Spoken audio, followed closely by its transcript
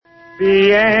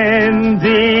happy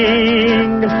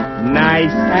ending,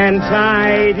 nice and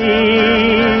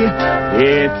tidy.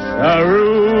 It's a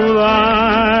rule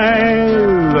I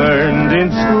learned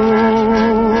in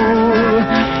school.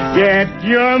 Get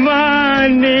your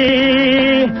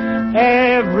money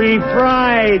every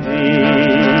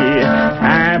Friday.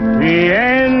 Happy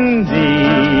endings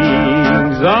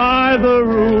are the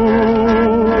rule.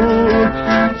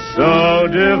 So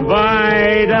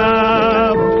divide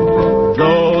up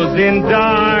those in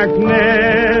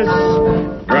darkness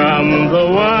from the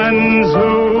ones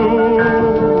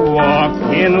who walk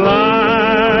in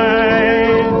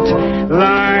light.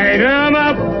 Light 'em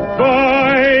up,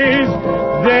 boys,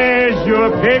 there's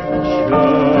your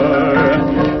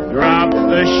picture. Drop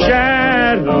the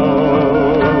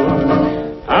shadows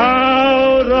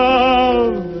out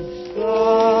of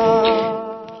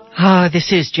sight.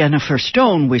 This is Jennifer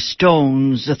Stone with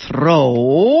Stone's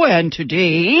Throw, and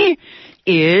today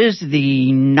is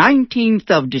the 19th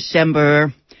of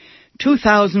December,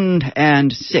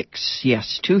 2006.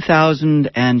 Yes,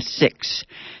 2006.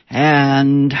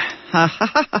 And,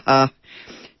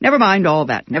 never mind all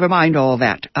that.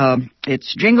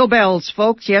 It's Jingle Bells,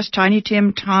 folks. Yes, Tiny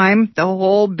Tim time, the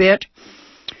whole bit.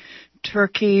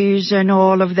 Turkeys and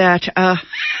all of that.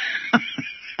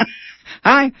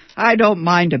 I don't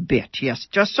mind a bit, yes,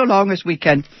 just so long as we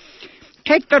can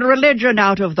take the religion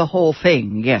out of the whole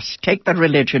thing. Yes, take the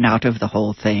religion out of the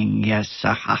whole thing. Yes.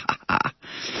 A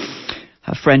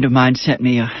friend of mine sent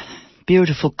me a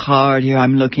beautiful card. Here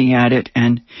I'm looking at it,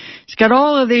 and it's got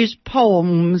all of these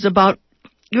poems about,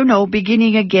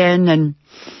 beginning again and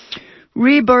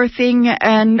rebirthing.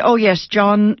 And, oh yes,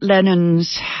 John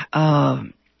Lennon's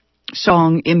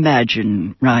song,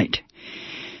 Imagine, right.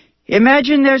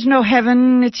 Imagine there's no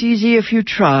heaven, it's easy if you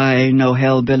try. No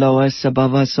hell below us,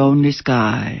 above us only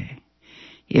sky.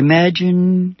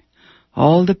 Imagine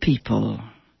all the people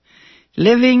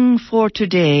living for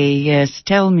today. Yes,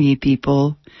 tell me,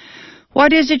 people,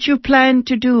 what is it you plan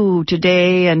to do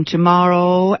today and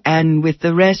tomorrow and with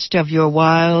the rest of your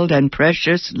wild and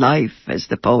precious life, as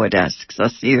the poet asks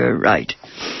us here, right?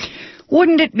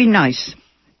 Wouldn't it be nice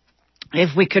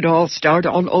if we could all start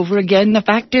all over again? The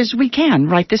fact is we can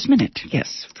right this minute.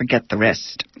 Yes, forget the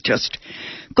rest. Just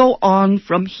go on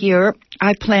from here.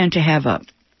 I plan to have a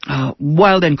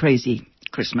wild and crazy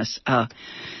Christmas.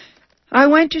 I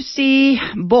went to see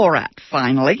Borat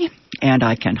finally, and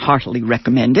I can heartily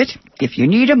recommend it. If you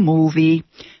need a movie,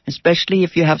 especially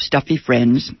if you have stuffy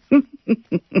friends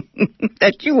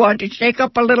that you want to shake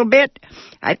up a little bit,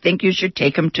 I think you should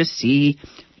take them to see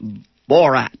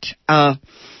Borat.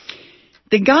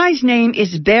 The guy's name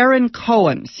is Baron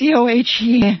Cohen, Cohen.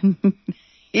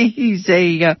 He's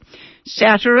a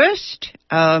satirist,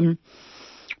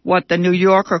 what the New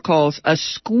Yorker calls a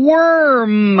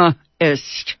squirmist.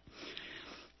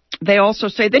 They also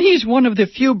say that he's one of the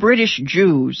few British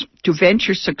Jews to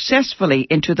venture successfully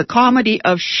into the comedy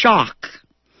of shock.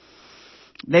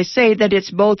 They say that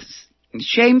it's both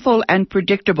shameful and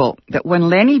predictable that when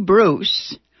Lenny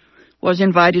Bruce was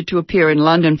invited to appear in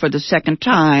London for the second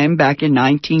time back in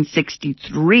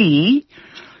 1963,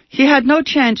 he had no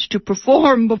chance to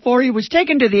perform before he was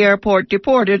taken to the airport,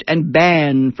 deported, and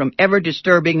banned from ever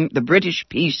disturbing the British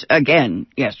peace again.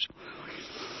 Yes.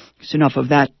 It's enough of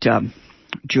that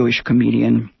Jewish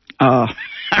comedian.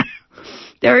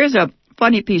 There is a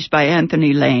funny piece by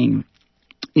Anthony Lane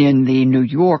in the New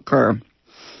Yorker.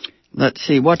 Let's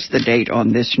see, what's the date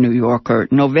on this New Yorker?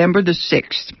 November the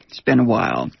 6th. It's been a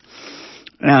while.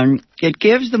 And it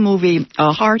gives the movie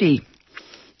a hearty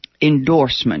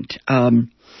endorsement.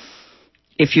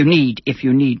 If you need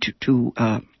to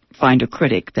find a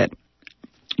critic that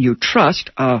you trust,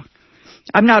 I'm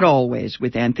not always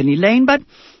with Anthony Lane, but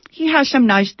he has some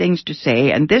nice things to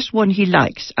say, and this one he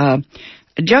likes.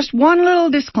 Just one little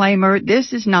disclaimer: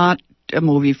 this is not a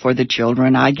movie for the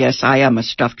children. I guess I am a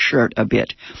stuffed shirt a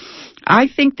bit. I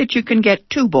think that you can get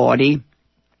too bawdy,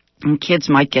 and kids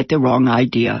might get the wrong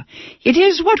idea. It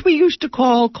is what we used to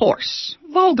call coarse,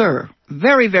 vulgar,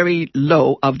 very, very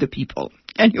low of the people.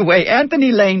 Anyway,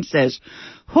 Anthony Lane says,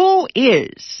 who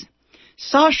is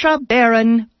Sacha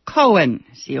Baron Cohen,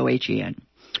 Cohen?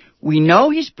 We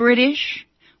know he's British.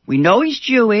 We know he's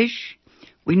Jewish.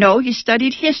 We know he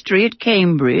studied history at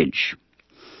Cambridge.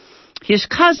 His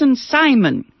cousin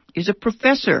Simon is a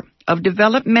professor of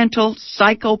developmental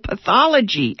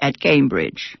psychopathology at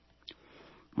Cambridge.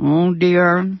 Oh,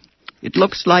 dear. It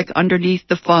looks like underneath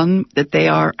the fun that they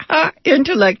are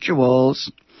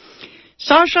intellectuals.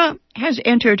 Sacha has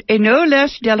entered a no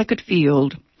less delicate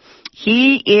field.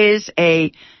 He is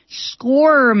a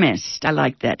squirmist. I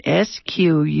like that. Squirmist.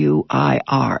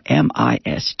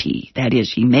 That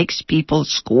is, he makes people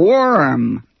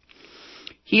squirm.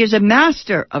 He is a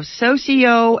master of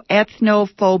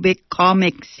socio-ethnophobic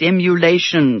comic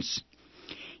simulations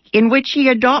in which he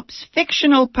adopts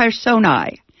fictional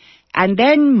personae and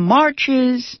then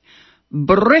marches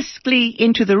briskly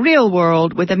into the real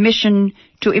world with a mission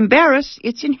to embarrass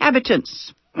its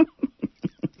inhabitants.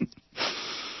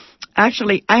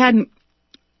 Actually, I hadn't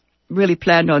really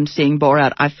planned on seeing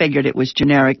Borat. I figured it was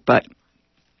generic, but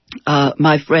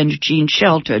my friend Jean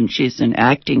Shelton, she's an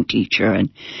acting teacher, and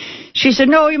she said,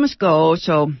 no, you must go.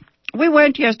 So we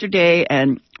went yesterday,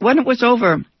 and when it was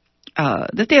over,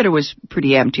 the theater was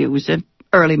pretty empty. It was an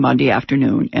early Monday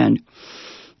afternoon, and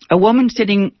a woman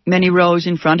sitting many rows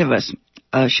in front of us,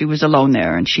 she was alone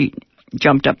there, and she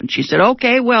jumped up and she said,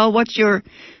 okay, well, what's your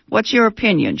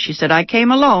opinion? She said, I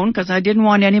came alone because I didn't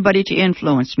want anybody to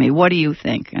influence me. What do you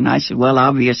think? And I said, well,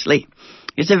 obviously,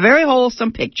 it's a very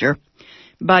wholesome picture,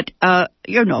 but,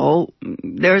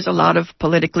 there's a lot of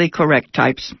politically correct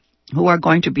types who are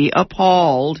going to be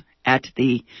appalled at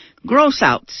the gross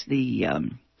outs,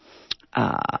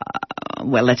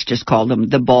 let's just call them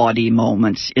the bawdy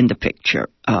moments in the picture.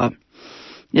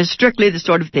 It's strictly the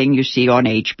sort of thing you see on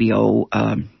HBO.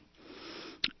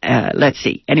 Let's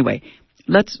see. Anyway,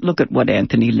 let's look at what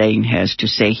Anthony Lane has to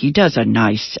say. He does a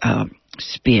nice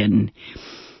spin.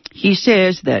 He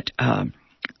says that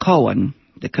Cohen,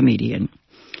 the comedian,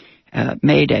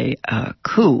 made a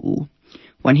coup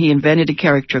when he invented a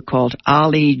character called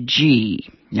Ali G.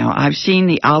 Now, I've seen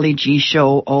the Ali G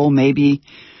show, maybe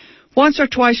once or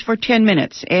twice for 10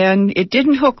 minutes, and it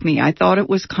didn't hook me. I thought it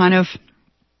was kind of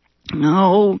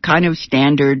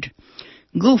standard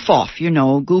goof off,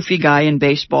 goofy guy in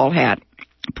baseball hat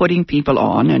putting people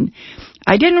on, and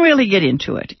I didn't really get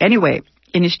into it. Anyway,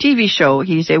 in his TV show,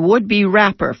 he's a would-be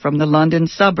rapper from the London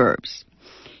suburbs.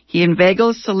 He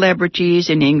inveigles celebrities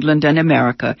in England and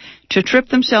America to trip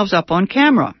themselves up on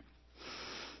camera.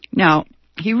 Now,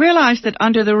 he realized that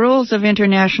under the rules of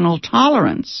international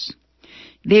tolerance,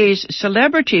 these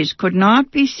celebrities could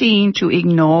not be seen to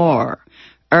ignore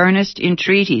earnest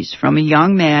entreaties from a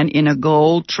young man in a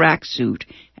gold tracksuit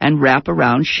and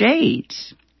wraparound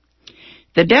shades.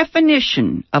 The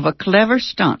definition of a clever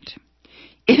stunt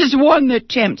is one that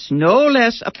tempts no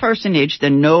less a personage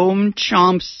than Noam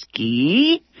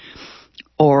Chomsky,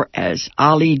 or as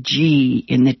Ali G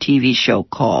in the TV show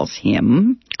calls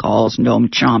Noam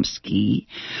Chomsky,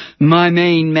 my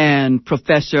main man,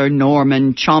 Professor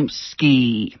Norman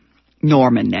Chomsky.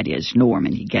 Norman,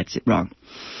 he gets it wrong.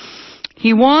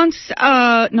 He wants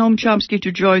Noam Chomsky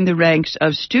to join the ranks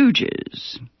of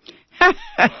stooges.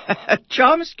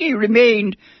 Chomsky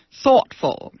remained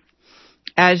thoughtful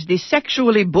as the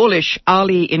sexually bullish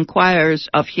Ali inquires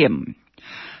of him,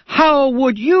 how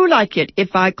would you like it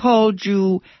if I called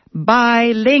you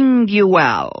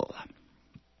bilingual?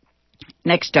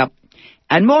 Next up,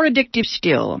 and more addictive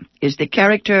still, is the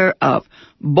character of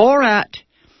Borat,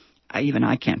 even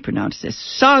I can't pronounce this,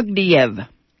 Sagdiyev,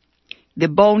 the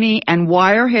bony and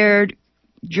wire-haired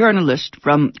journalist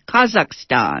from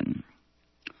Kazakhstan.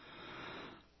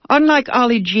 Unlike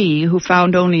Ali G, who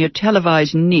found only a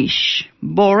televised niche,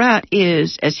 Borat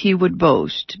is, as he would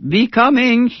boast,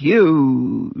 becoming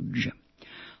huge.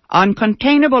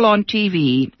 Uncontainable on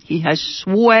TV, he has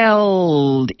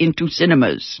swelled into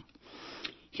cinemas.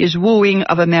 His wooing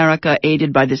of America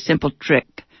aided by the simple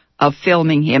trick of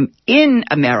filming him in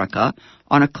America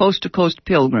on a coast-to-coast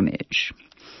pilgrimage.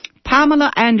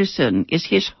 Pamela Anderson is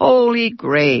his holy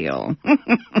grail.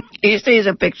 He sees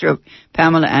a picture of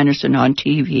Pamela Anderson on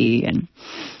TV, and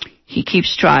he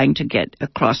keeps trying to get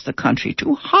across the country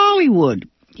to Hollywood.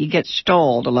 He gets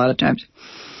stalled a lot of times.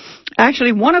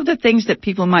 Actually, one of the things that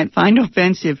people might find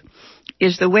offensive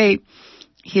is the way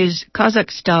his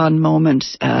Kazakhstan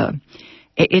moments,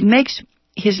 it makes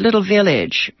his little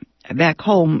village back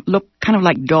home look kind of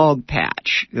like Dog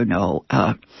Patch,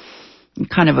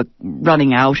 kind of a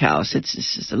running outhouse.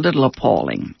 It's a little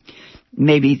appalling.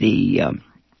 Maybe the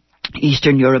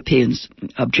Eastern Europeans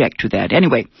object to that.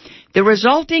 Anyway, the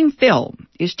resulting film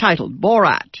is titled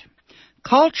Borat,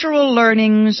 Cultural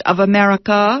Learnings of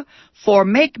America for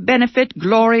Make-Benefit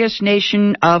Glorious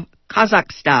Nation of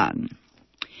Kazakhstan.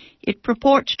 It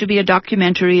purports to be a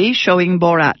documentary showing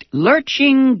Borat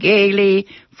lurching gaily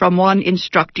from one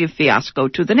instructive fiasco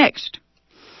to the next.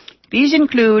 These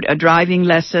include a driving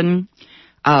lesson,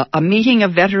 a meeting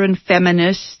of veteran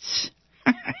feminists.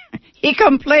 He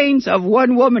complains of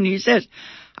one woman. He says,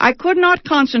 I could not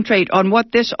concentrate on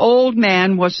what this old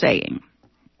man was saying.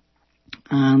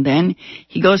 And then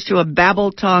he goes to a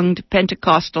babble-tongued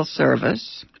Pentecostal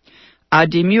service, a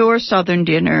demure Southern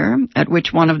dinner at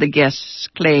which one of the guests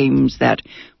claims that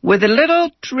with a little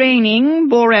training,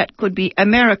 Borat could be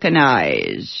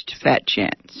Americanized. Fat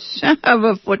chance. I have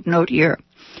a footnote here.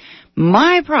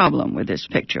 My problem with this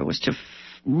picture was to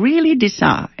really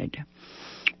decide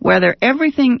whether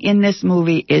everything in this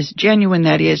movie is genuine,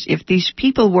 that is, if these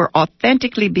people were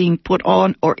authentically being put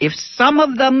on, or if some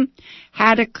of them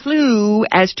had a clue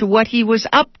as to what he was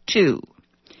up to.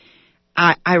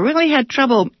 I really had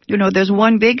trouble. There's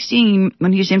one big scene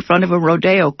when he's in front of a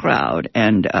rodeo crowd,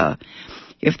 and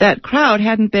if that crowd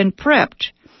hadn't been prepped,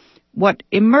 what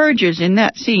emerges in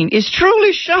that scene is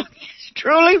truly shocking. It's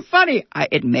truly funny.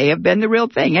 It may have been the real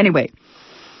thing. Anyway,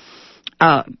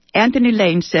 Anthony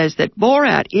Lane says that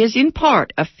Borat is in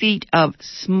part a feat of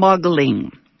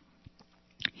smuggling.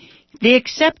 The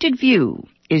accepted view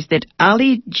is that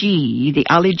Ali G, the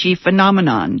Ali G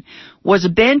phenomenon, was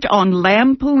bent on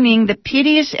lampooning the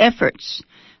piteous efforts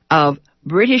of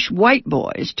British white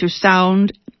boys to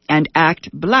sound and act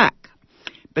black.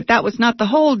 But that was not the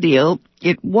whole deal.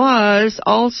 It was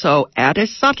also, at a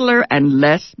subtler and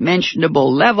less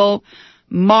mentionable level,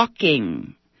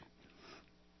 mocking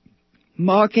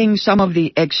some of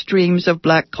the extremes of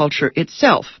black culture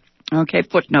itself. Okay,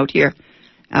 footnote here.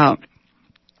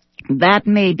 That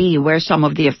may be where some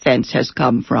of the offense has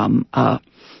come from.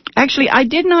 Actually, I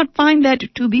did not find that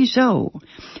to be so.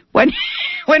 When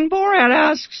Borat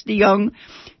asks the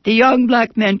young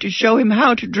black men to show him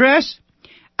how to dress,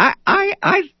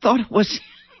 I thought it was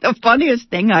the funniest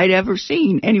thing I'd ever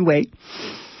seen. Anyway,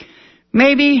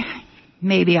 maybe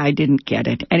I didn't get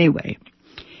it. Anyway,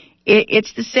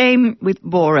 it's the same with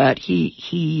Borat.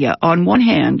 He on one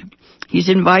hand, he's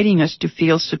inviting us to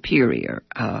feel superior.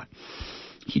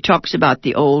 He talks about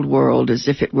the old world as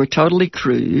if it were totally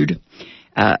crude.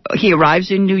 He arrives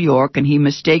in New York and he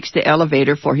mistakes the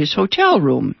elevator for his hotel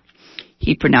room.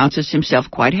 He pronounces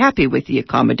himself quite happy with the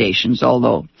accommodations,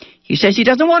 although he says he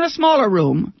doesn't want a smaller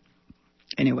room.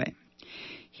 Anyway,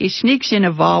 he sneaks in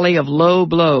a volley of low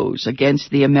blows against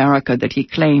the America that he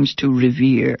claims to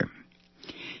revere.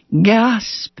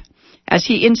 Gasp! As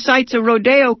he incites a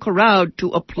rodeo crowd to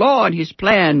applaud his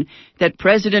plan that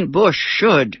President Bush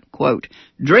should, quote,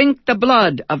 drink the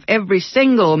blood of every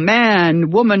single man,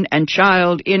 woman, and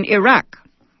child in Iraq.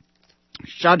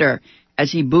 Shudder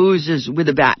as he boozes with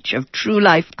a batch of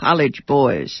true-life college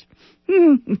boys.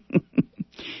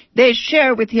 They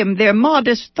share with him their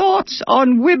modest thoughts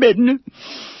on women.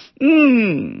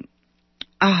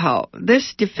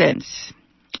 This defense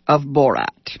of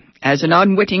Borat as an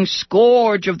unwitting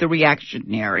scourge of the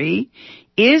reactionary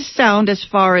is sound as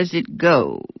far as it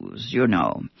goes,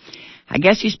 I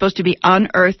guess he's supposed to be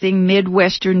unearthing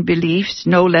Midwestern beliefs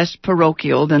no less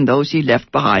parochial than those he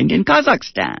left behind in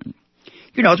Kazakhstan.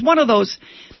 It's one of those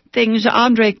things.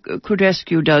 Andrei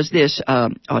Crudescu does this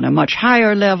on a much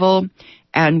higher level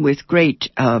and with great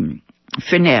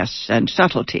finesse and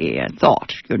subtlety and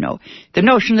thought, The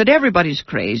notion that everybody's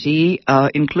crazy,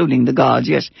 including the gods,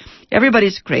 yes,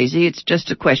 everybody's crazy. It's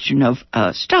just a question of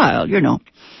style,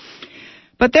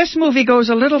 But this movie goes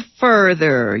a little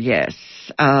further, yes.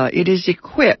 It is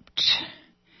equipped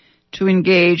to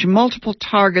engage multiple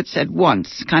targets at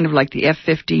once, kind of like the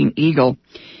F-15 Eagle.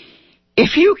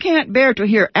 If you can't bear to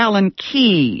hear Alan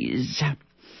Keyes,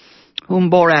 whom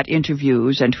Borat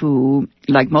interviews and who,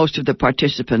 like most of the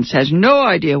participants, has no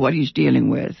idea what he's dealing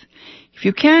with, if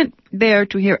you can't bear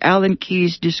to hear Alan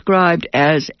Keyes described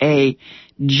as a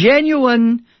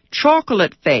genuine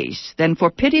chocolate face, then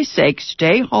for pity's sake,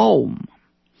 stay home.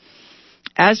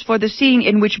 As for the scene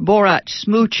in which Borat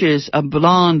smooches a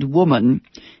blonde woman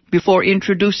before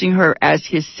introducing her as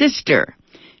his sister,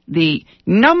 the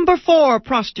number 4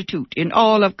 prostitute in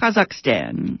all of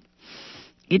Kazakhstan,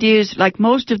 it is, like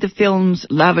most of the film's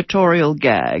lavatorial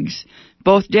gags,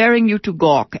 both daring you to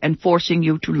gawk and forcing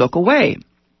you to look away.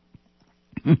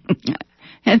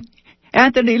 And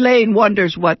Anthony Lane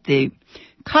wonders what the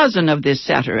cousin of this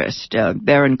satirist,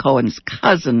 Baron Cohen's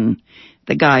cousin,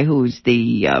 the guy who's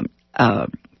the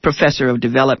professor of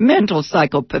developmental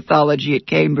psychopathology at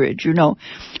Cambridge,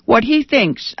 what he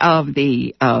thinks of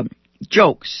the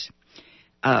jokes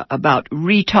about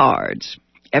retards.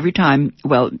 Every time,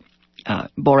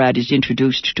 Borat is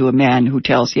introduced to a man who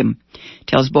tells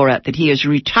Borat that he is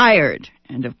retired.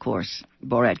 And, of course,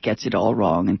 Borat gets it all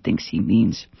wrong and thinks he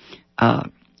means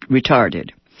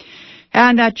retarded.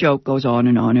 And that joke goes on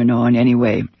and on and on.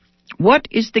 Anyway, what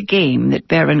is the game that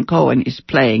Baron Cohen is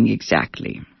playing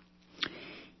exactly?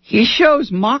 He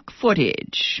shows mock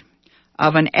footage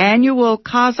of an annual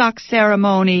Kazakh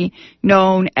ceremony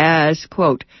known as,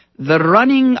 quote, the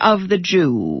running of the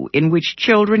Jew, in which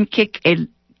children kick a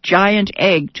giant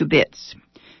egg to bits.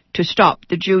 to stop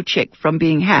the Jew chick from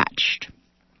being hatched.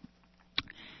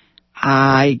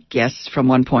 I guess from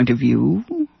one point of view,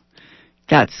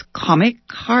 that's comic,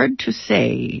 hard to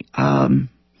say.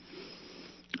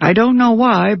 I don't know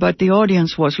why, but the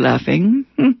audience was laughing.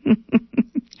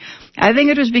 I think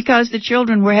it was because the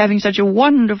children were having such a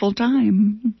wonderful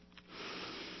time.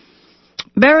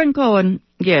 Baron Cohen,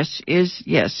 is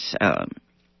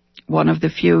one of the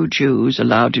few Jews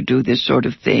allowed to do this sort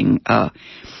of thing.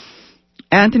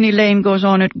 Anthony Lane goes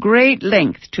on at great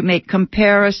length to make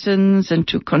comparisons and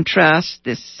to contrast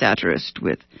this satirist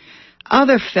with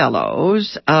other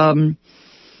fellows. I'm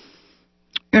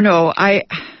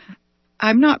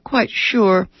not quite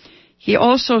sure. He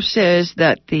also says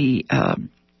that the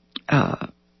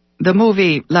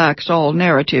movie lacks all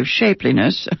narrative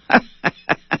shapeliness,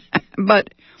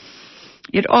 but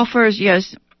it offers,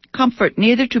 comfort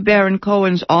neither to Baron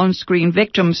Cohen's on-screen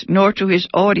victims nor to his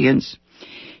audience.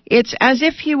 It's as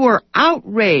if he were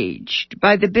outraged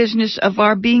by the business of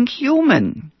our being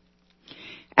human,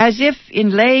 as if in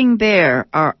laying bare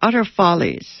our utter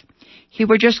follies, he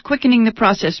were just quickening the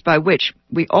process by which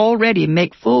we already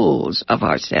make fools of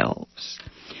ourselves.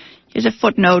 Here's a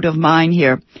footnote of mine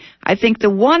here. I think the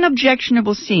one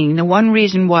objectionable scene, the one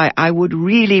reason why I would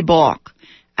really balk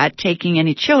at taking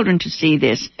any children to see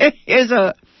this, is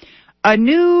a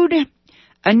nude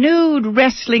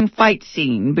wrestling fight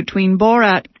scene between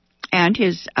Borat and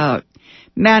his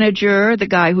manager, the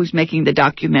guy who's making the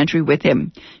documentary with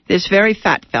him, this very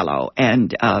fat fellow.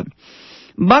 And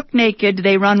buck naked,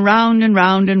 they run round and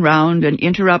round and round and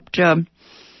interrupt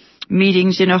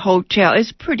meetings in a hotel.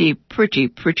 It's pretty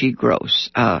gross.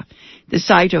 The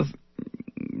sight of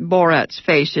Borat's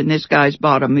face in this guy's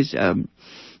bottom is,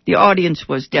 the audience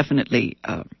was definitely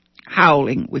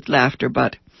howling with laughter,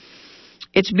 but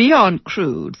it's beyond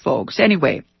crude, folks.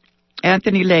 Anyway,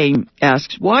 Anthony Lane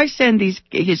asks, why send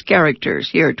his characters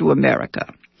here to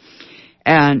America?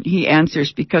 And he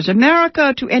answers, because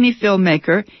America to any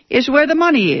filmmaker is where the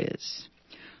money is.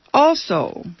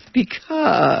 Also,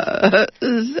 because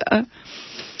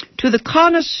to the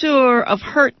connoisseur of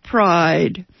hurt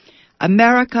pride,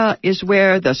 America is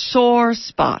where the sore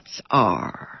spots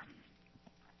are.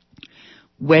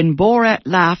 When Borat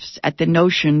laughs at the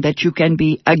notion that you can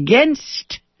be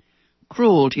against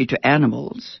cruelty to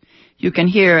animals, you can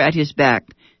hear at his back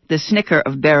the snicker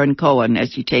of Baron Cohen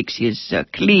as he takes his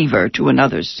cleaver to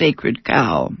another sacred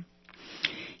cow.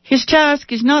 His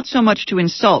task is not so much to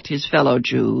insult his fellow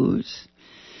Jews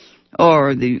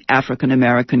or the African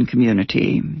American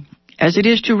community as it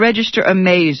is to register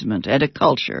amazement at a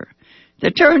culture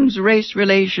that turns race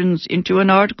relations into an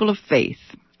article of faith,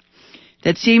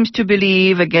 that seems to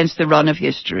believe against the run of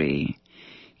history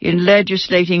in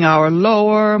legislating our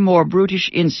lower, more brutish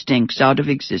instincts out of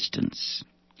existence.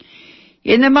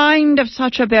 In the mind of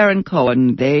such a Baron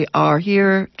Cohen, they are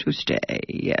here to stay,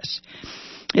 yes.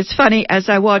 It's funny, as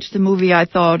I watched the movie, I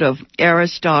thought of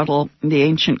Aristotle and the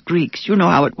ancient Greeks. You know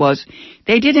how it was.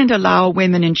 They didn't allow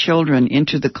women and children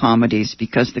into the comedies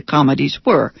because the comedies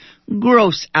were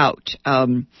gross out,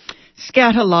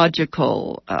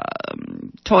 scatological,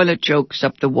 toilet jokes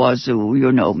up the wazoo,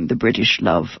 the British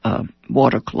love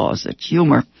water closet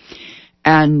humor.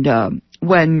 And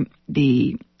when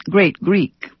the great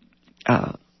Greek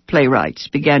playwrights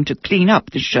began to clean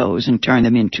up the shows and turn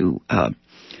them into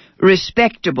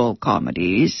respectable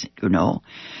comedies, the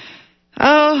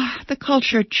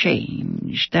culture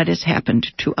changed. That has happened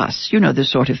to us. The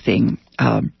sort of thing.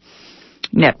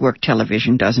 Network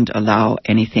television doesn't allow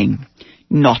anything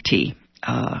naughty.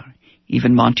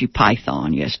 Even Monty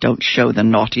Python, don't show the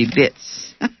naughty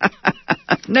bits.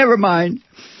 Never mind.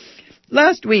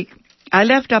 Last week, I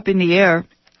left up in the air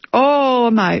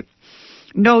all my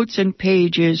notes and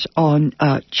pages on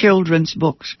children's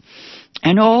books.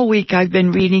 And all week I've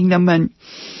been reading them, and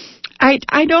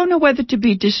I don't know whether to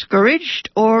be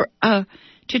discouraged or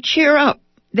to cheer up.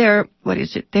 They're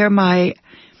my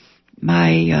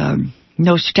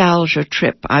nostalgia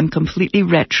trip. I'm completely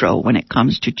retro when it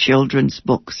comes to children's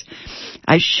books.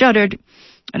 I shuddered,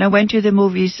 and I went to the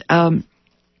movies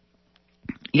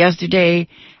yesterday.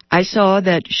 I saw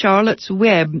that Charlotte's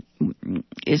Web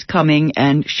is coming,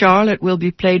 and Charlotte will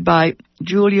be played by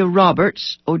Julia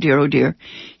Roberts. Oh dear.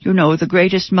 The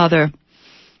greatest mother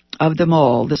of them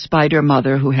all, the spider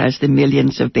mother who has the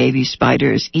millions of baby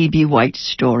spiders, E.B. White's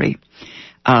story.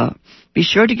 Be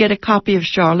sure to get a copy of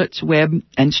Charlotte's Web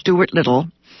and Stuart Little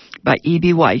by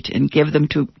E.B. White and give them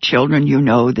to children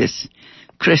this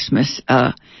Christmas.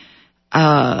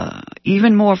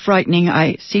 Even more frightening,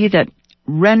 I see that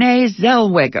Renee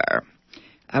Zellweger,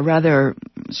 a rather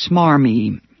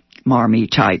smarmy Smarmy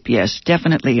type, yes,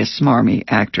 definitely a smarmy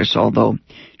actress, although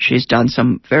she's done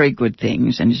some very good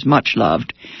things and is much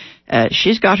loved.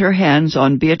 She's got her hands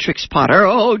on Beatrix Potter.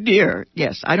 Oh, dear.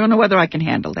 Yes, I don't know whether I can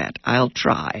handle that. I'll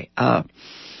try.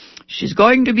 She's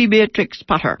going to be Beatrix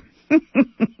Potter.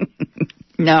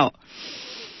 Now,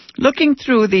 looking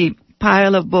through the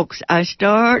pile of books, I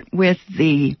start with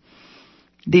the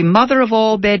mother of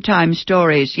all bedtime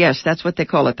stories. Yes, that's what they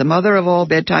call it. The mother of all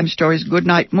bedtime stories,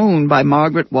 Goodnight Moon by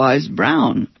Margaret Wise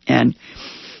Brown. And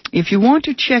if you want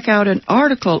to check out an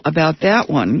article about that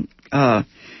one,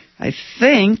 I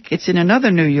think it's in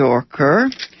another New Yorker.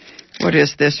 What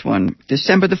is this one?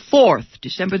 December the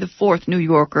 4th, New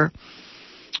Yorker.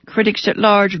 Critics at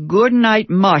Large, Goodnight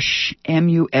Mush,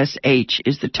 M-U-S-H,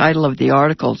 is the title of the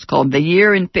article. It's called The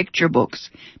Year in Picture Books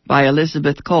by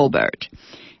Elizabeth Colbert.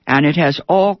 And it has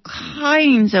all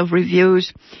kinds of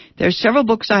reviews. There's several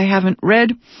books I haven't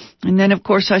read. And then, of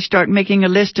course, I start making a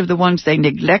list of the ones they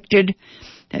neglected.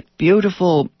 That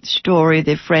beautiful story,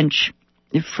 the French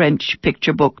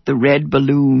picture book, The Red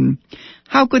Balloon.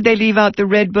 How could they leave out The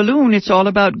Red Balloon? It's all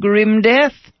about grim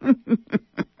death.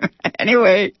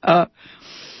 Anyway,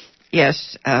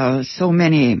 yes, so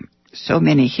many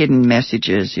hidden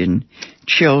messages in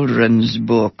children's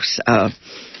books.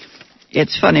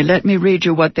 It's funny. Let me read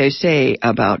you what they say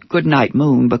about Goodnight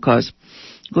Moon, because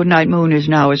Goodnight Moon is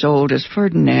now as old as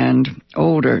Ferdinand.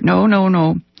 Older.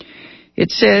 No.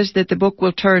 It says that the book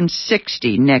will turn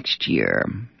 60 next year.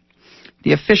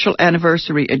 The official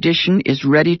anniversary edition is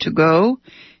ready to go.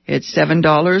 It's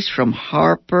 $7 from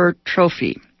Harper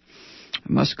Trophy. I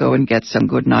must go and get some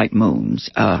Goodnight Moons.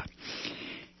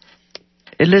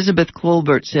 Elizabeth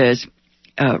Colbert says,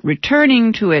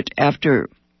 returning to it after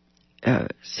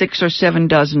 6 or 7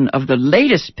 dozen of the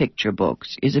latest picture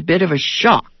books is a bit of a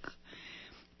shock,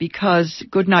 because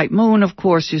Goodnight Moon, of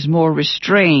course, is more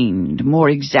restrained, more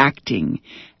exacting,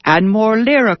 and more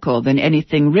lyrical than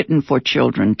anything written for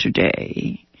children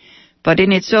today. But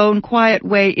in its own quiet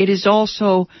way, it is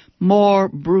also more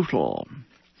brutal.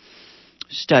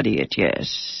 Study it,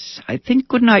 yes. I think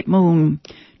Goodnight Moon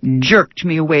jerked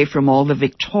me away from all the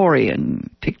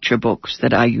Victorian picture books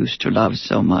that I used to love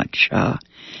so much.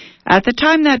 At the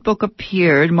time that book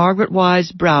appeared, Margaret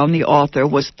Wise Brown, the author,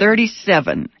 was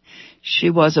 37.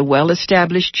 She was a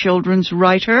well-established children's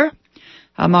writer.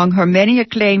 Among her many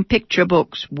acclaimed picture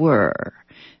books were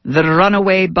The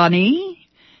Runaway Bunny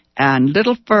and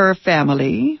Little Fur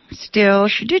Family. Still,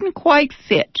 she didn't quite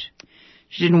fit.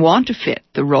 She didn't want to fit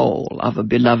the role of a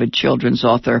beloved children's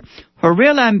author. Her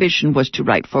real ambition was to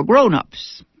write for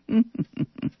grown-ups.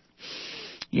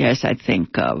 Yes, I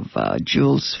think of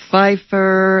Jules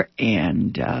Pfeiffer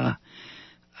and,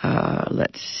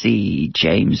 let's see,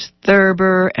 James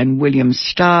Thurber and William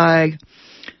Steig,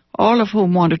 all of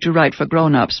whom wanted to write for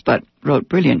grown-ups but wrote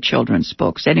brilliant children's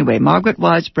books. Anyway, Margaret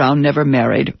Wise Brown never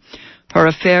married. Her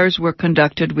affairs were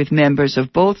conducted with members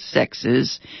of both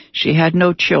sexes. She had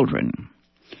no children.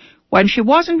 When she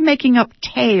wasn't making up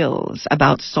tales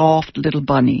about soft little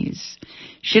bunnies,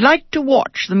 she liked to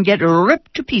watch them get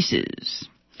ripped to pieces.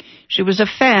 She was a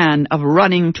fan of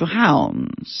Running to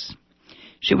Hounds.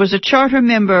 She was a charter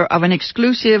member of an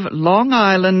exclusive Long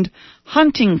Island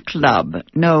hunting club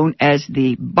known as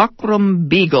the Buckram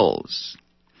Beagles.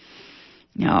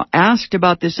 Now, asked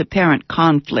about this apparent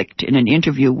conflict in an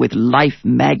interview with Life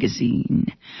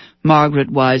magazine,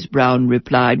 Margaret Wise Brown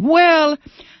replied, "Well,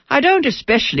 I don't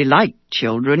especially like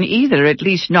children either, at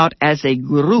least not as a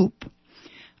group.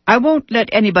 I won't let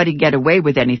anybody get away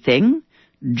with anything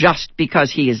just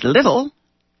because he is little."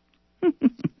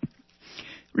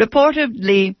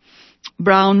 Reportedly,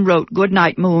 Brown wrote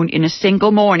Goodnight Moon in a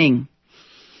single morning.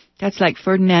 That's like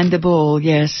Ferdinand the Bull,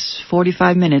 yes.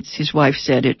 45 minutes, his wife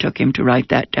said it took him to write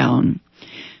that down.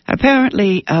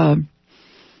 Apparently,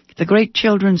 the great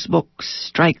children's books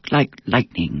strike like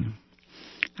lightning.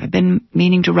 I've been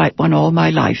meaning to write one all my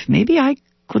life. Maybe I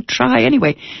could try.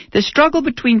 Anyway, the struggle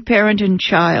between parent and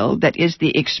child that is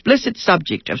the explicit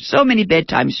subject of so many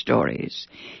bedtime stories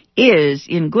is,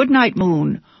 in Goodnight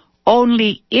Moon,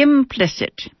 only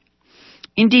implicit.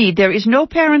 Indeed, there is no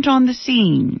parent on the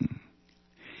scene.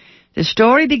 The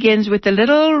story begins with the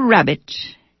little rabbit,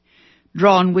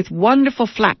 drawn with wonderful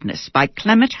flatness by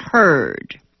Clement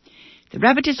Hurd. The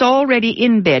rabbit is already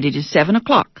in bed. It is 7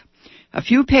 o'clock. A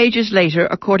few pages later,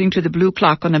 according to the blue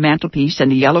clock on the mantelpiece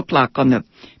and the yellow clock on the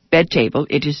bed table,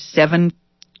 it is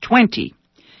 7:20.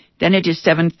 Then it is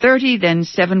 7:30, then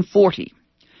 7:40.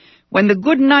 When the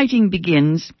good nighting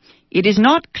begins, it is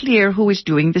not clear who is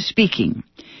doing the speaking.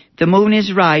 The moon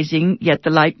is rising, yet the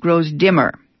light grows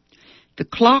dimmer. The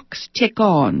clocks tick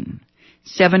on.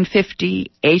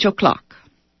 7:50, 8 o'clock.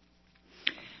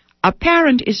 A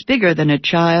parent is bigger than a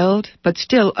child, but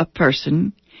still a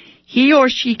person. He or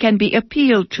she can be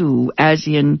appealed to, as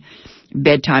in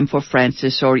Bedtime for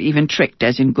Francis, or even tricked,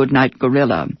 as in Goodnight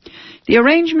Gorilla. The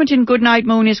arrangement in Goodnight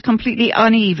Moon is completely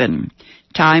uneven.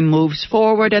 Time moves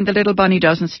forward, and the little bunny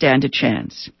doesn't stand a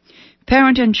chance.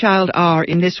 Parent and child are,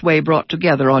 in this way, brought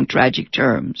together on tragic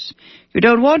terms. You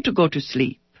don't want to go to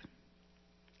sleep.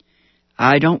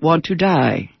 I don't want to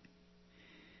die.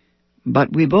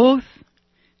 But we both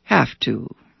have to.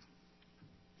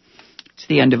 It's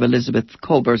the end of Elizabeth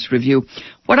Kolber's review.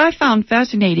 What I found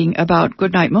fascinating about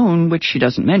Goodnight Moon, which she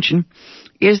doesn't mention,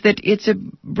 is that it's a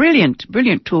brilliant,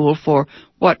 brilliant tool for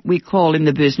what we call in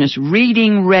the business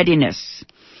reading readiness.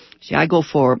 See, I go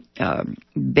for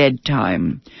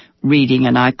bedtime reading,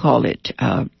 and I call it,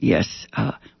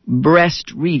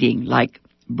 breast reading, like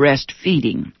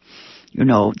breastfeeding. You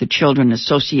know, the children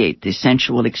associate the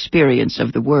sensual experience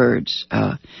of the words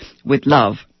with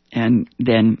love, and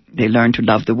then they learn to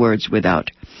love the words without,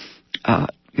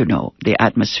 the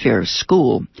atmosphere of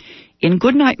school. In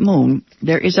Goodnight Moon,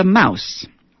 there is a mouse.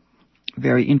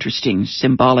 Very interesting,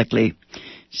 symbolically.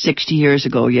 60 years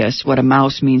ago, yes. What a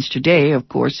mouse means today, of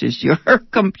course, is your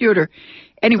computer.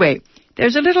 Anyway,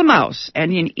 there's a little mouse,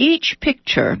 and in each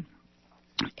picture,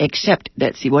 except,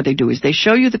 let's see, what they do is they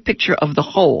show you the picture of the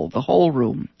whole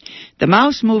room. The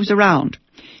mouse moves around.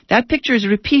 That picture is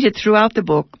repeated throughout the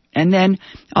book, and then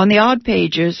on the odd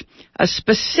pages, a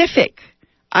specific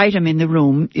item in the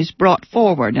room is brought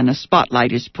forward and a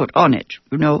spotlight is put on it.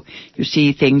 You know, you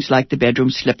see things like the bedroom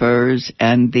slippers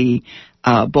and the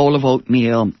bowl of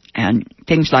oatmeal and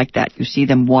things like that. You see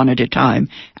them one at a time,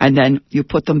 and then you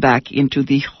put them back into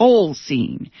the whole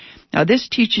scene. Now, this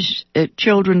teaches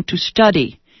children to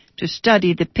study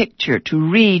the picture,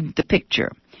 to read the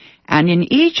picture. And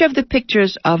in each of the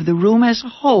pictures of the room as a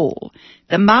whole,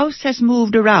 the mouse has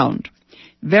moved around.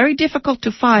 Very difficult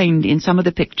to find in some of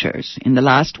the pictures. In the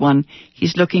last one,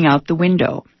 he's looking out the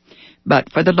window.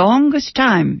 But for the longest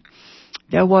time,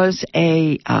 there was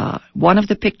one of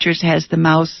the pictures has the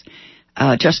mouse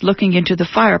just looking into the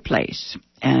fireplace.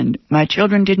 And my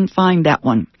children didn't find that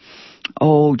one.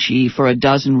 Oh, gee, for a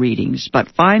dozen readings. But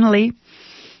finally,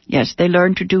 yes, they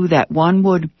learned to do that. One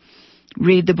would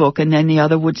read the book, and then the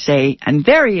other would say, and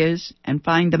there he is, and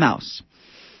find the mouse.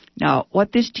 Now,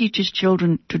 what this teaches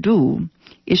children to do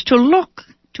is to look,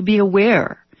 to be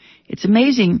aware. It's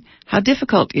amazing how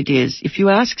difficult it is. If you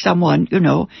ask someone,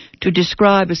 to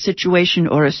describe a situation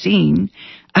or a scene,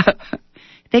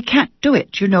 they can't do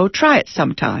it. Try it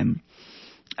sometime.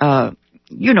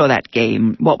 That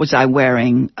game, what was I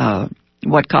wearing?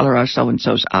 What color are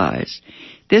so-and-so's eyes?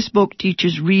 This book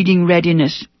teaches reading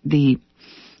readiness, the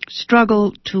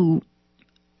struggle to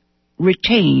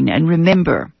retain and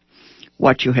remember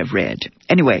what you have read.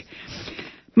 Anyway,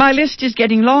 my list is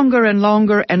getting longer and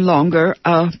longer and longer.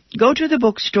 Go to the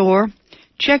bookstore,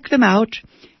 check them out,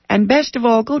 and best of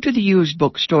all, go to the used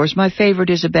bookstores. My favorite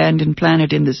is Abandoned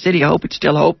Planet in the City. I hope it's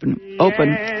still open.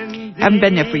 Haven't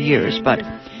been there for years, but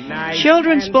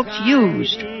children's books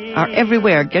used are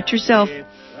everywhere. Get yourself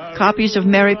copies of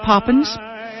Mary Poppins.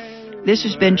 This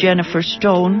has been Jennifer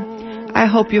Stone. I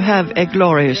hope you have a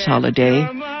glorious holiday.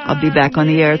 I'll be back on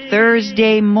the air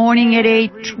Thursday morning at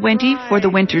 8:20 for the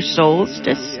winter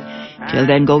solstice. Till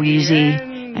then, go easy.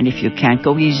 And if you can't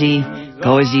go easy,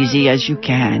 go as easy as you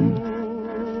can.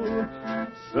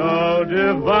 So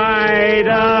divide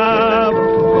up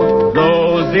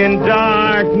those in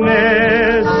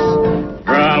darkness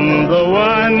from the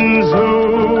ones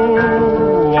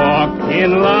who walk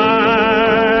in light.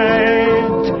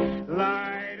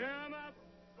 Light 'em up,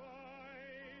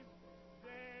 boys.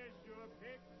 There's your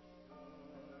picture.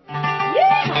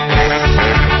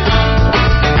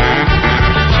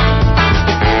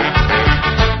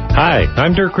 Hi,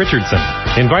 I'm Dirk Richardson,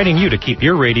 inviting you to keep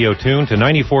your radio tuned to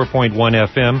 94.1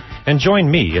 FM and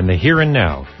join me in the Here and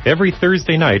Now every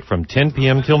Thursday night from 10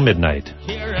 p.m. till midnight.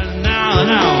 Here and now,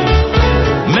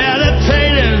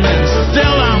 meditating, and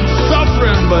still I'm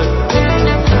suffering, but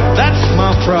that's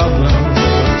my problem.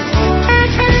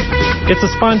 It's a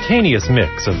spontaneous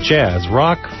mix of jazz,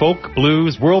 rock, folk,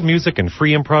 blues, world music, and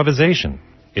free improvisation.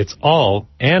 It's all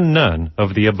and none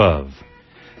of the above.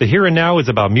 The Here and Now is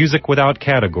about music without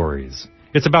categories.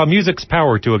 It's about music's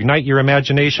power to ignite your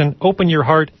imagination, open your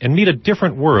heart, and meet a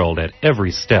different world at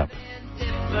every step.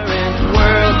 Different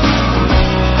worlds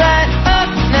right up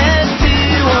next to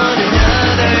one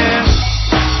another.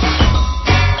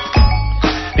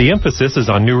 The emphasis is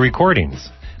on new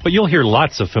recordings, but you'll hear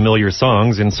lots of familiar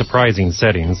songs in surprising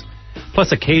settings,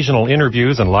 plus occasional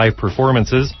interviews and live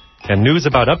performances, and news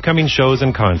about upcoming shows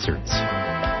and concerts.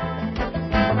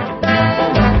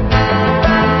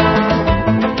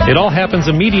 It all happens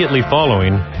immediately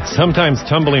following, sometimes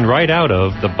tumbling right out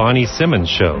of, the Bonnie Simmons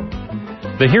Show.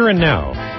 The Here and Now,